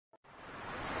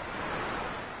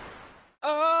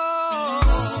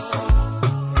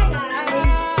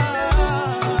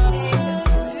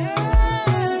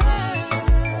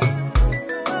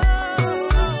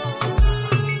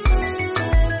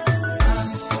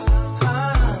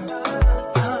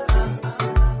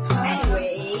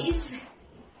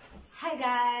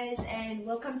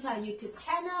our YouTube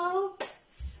channel.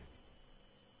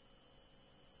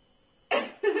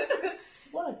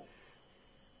 What?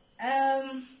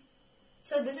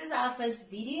 So this is our first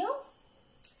video,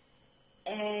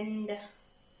 and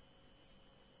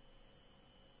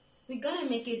we're gonna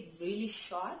make it really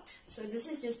short. So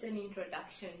this is just an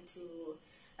introduction to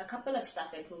a couple of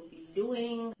stuff that we'll be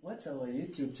doing. What's our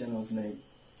YouTube channel's name?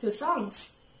 2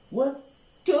 songs. What?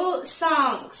 2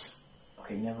 songs.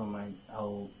 Okay, never mind.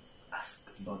 I'll ask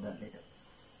about that later.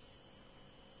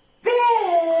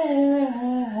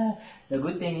 The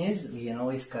good thing is we can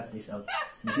always cut this out.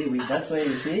 You see, that's why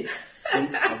you see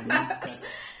things have been cut.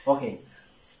 Okay.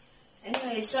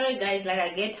 Anyway, sorry guys, like I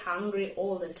get hungry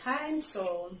all the time,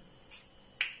 so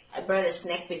I brought a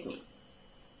snack with me.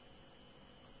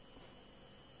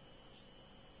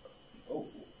 Oh,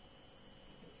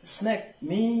 snack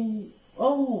me?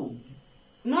 Oh,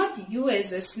 not you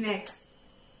as a snack.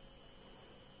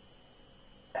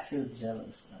 I feel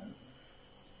jealous, man.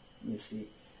 Let me see.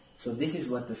 So this is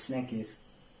what the snack is.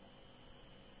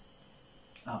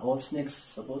 Are all snacks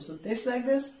supposed to taste like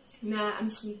this? Nah, I'm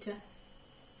sweeter.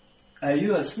 Are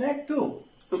you a snack too?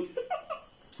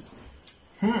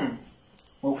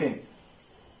 Okay.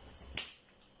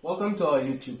 Welcome to our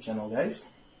YouTube channel, guys.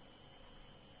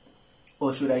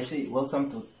 Or should I say,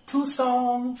 welcome to 2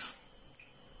 songs.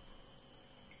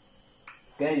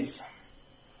 Guys,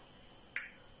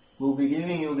 we'll be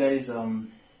giving you guys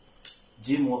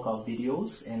gym workout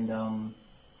videos and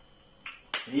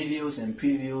reviews and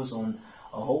previews on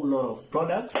a whole lot of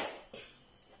products,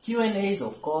 Q&As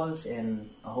of course, and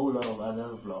a whole lot of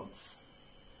other vlogs.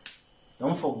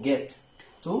 Don't forget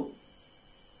to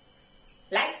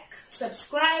like,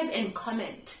 subscribe, and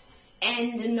comment.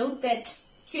 And note that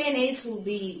Q&As will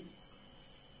be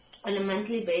on a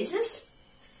monthly basis.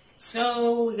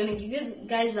 So we're going to give you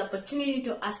guys the opportunity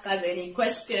to ask us any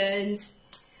questions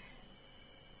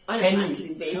on a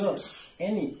monthly basis. Sure,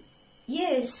 any.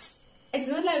 Yes. It's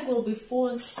not like we'll be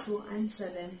forced to answer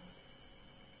them.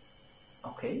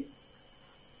 Okay.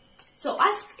 So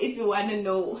ask if you want to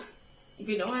know. If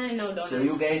you don't want to know, don't So ask.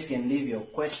 you guys can leave your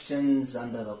questions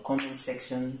under the comment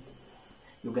section.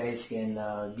 You guys can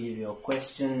give your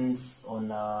questions on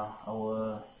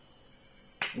our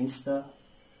Insta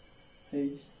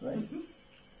page, right? Mm-hmm.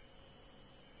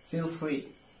 Feel free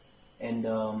and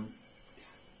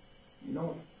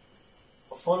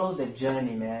follow the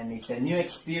journey, man. It's a new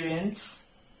experience.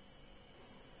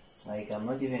 Like, I'm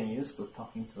not even used to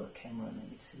talking to a camera, man.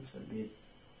 It feels a bit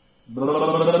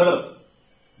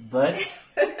but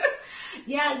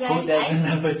yeah, guys, who doesn't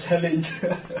have a challenge?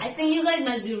 I think you guys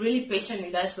must be really patient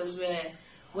with us because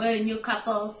we're a new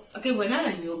couple. Okay, we're not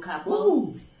a new couple.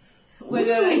 Ooh. We're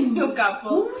not a new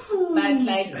couple. Ooh. But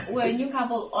like, we're a new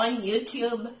couple on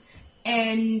YouTube.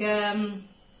 And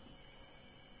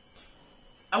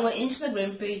our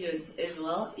Instagram page as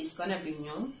well is gonna be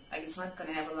new. Like, it's not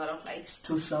gonna have a lot of likes.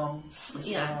 2 songs.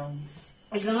 Songs.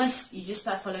 As long as you just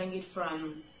start following it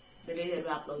from the day that we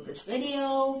upload this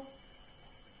video.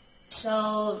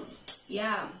 So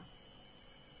yeah,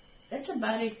 that's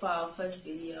about it for our first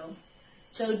video.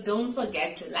 So don't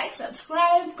forget to like,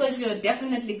 subscribe, because you're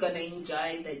definitely gonna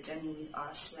enjoy the journey with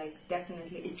us. Like,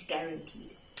 definitely, it's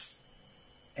guaranteed.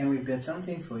 And we've got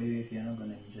something for you if you're not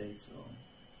gonna enjoy it, so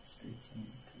stay tuned.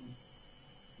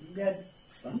 We've got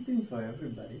something for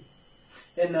everybody.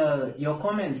 And your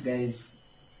comments, guys,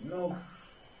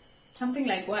 Something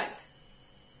like what?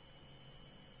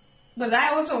 Because I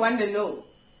also want to know.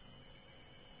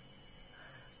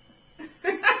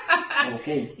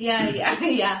 Okay. Yeah. We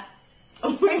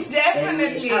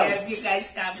definitely have you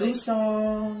guys covered. 2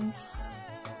 songs.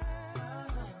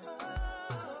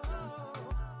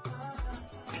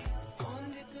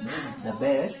 The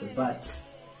best, but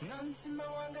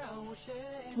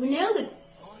we nailed it.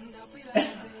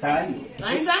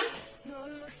 Answer?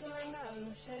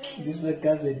 This is the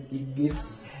cups that it gives.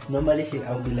 Normally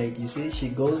I'll be like, you see, she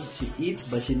goes, she eats,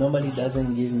 but she normally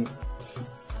doesn't give me.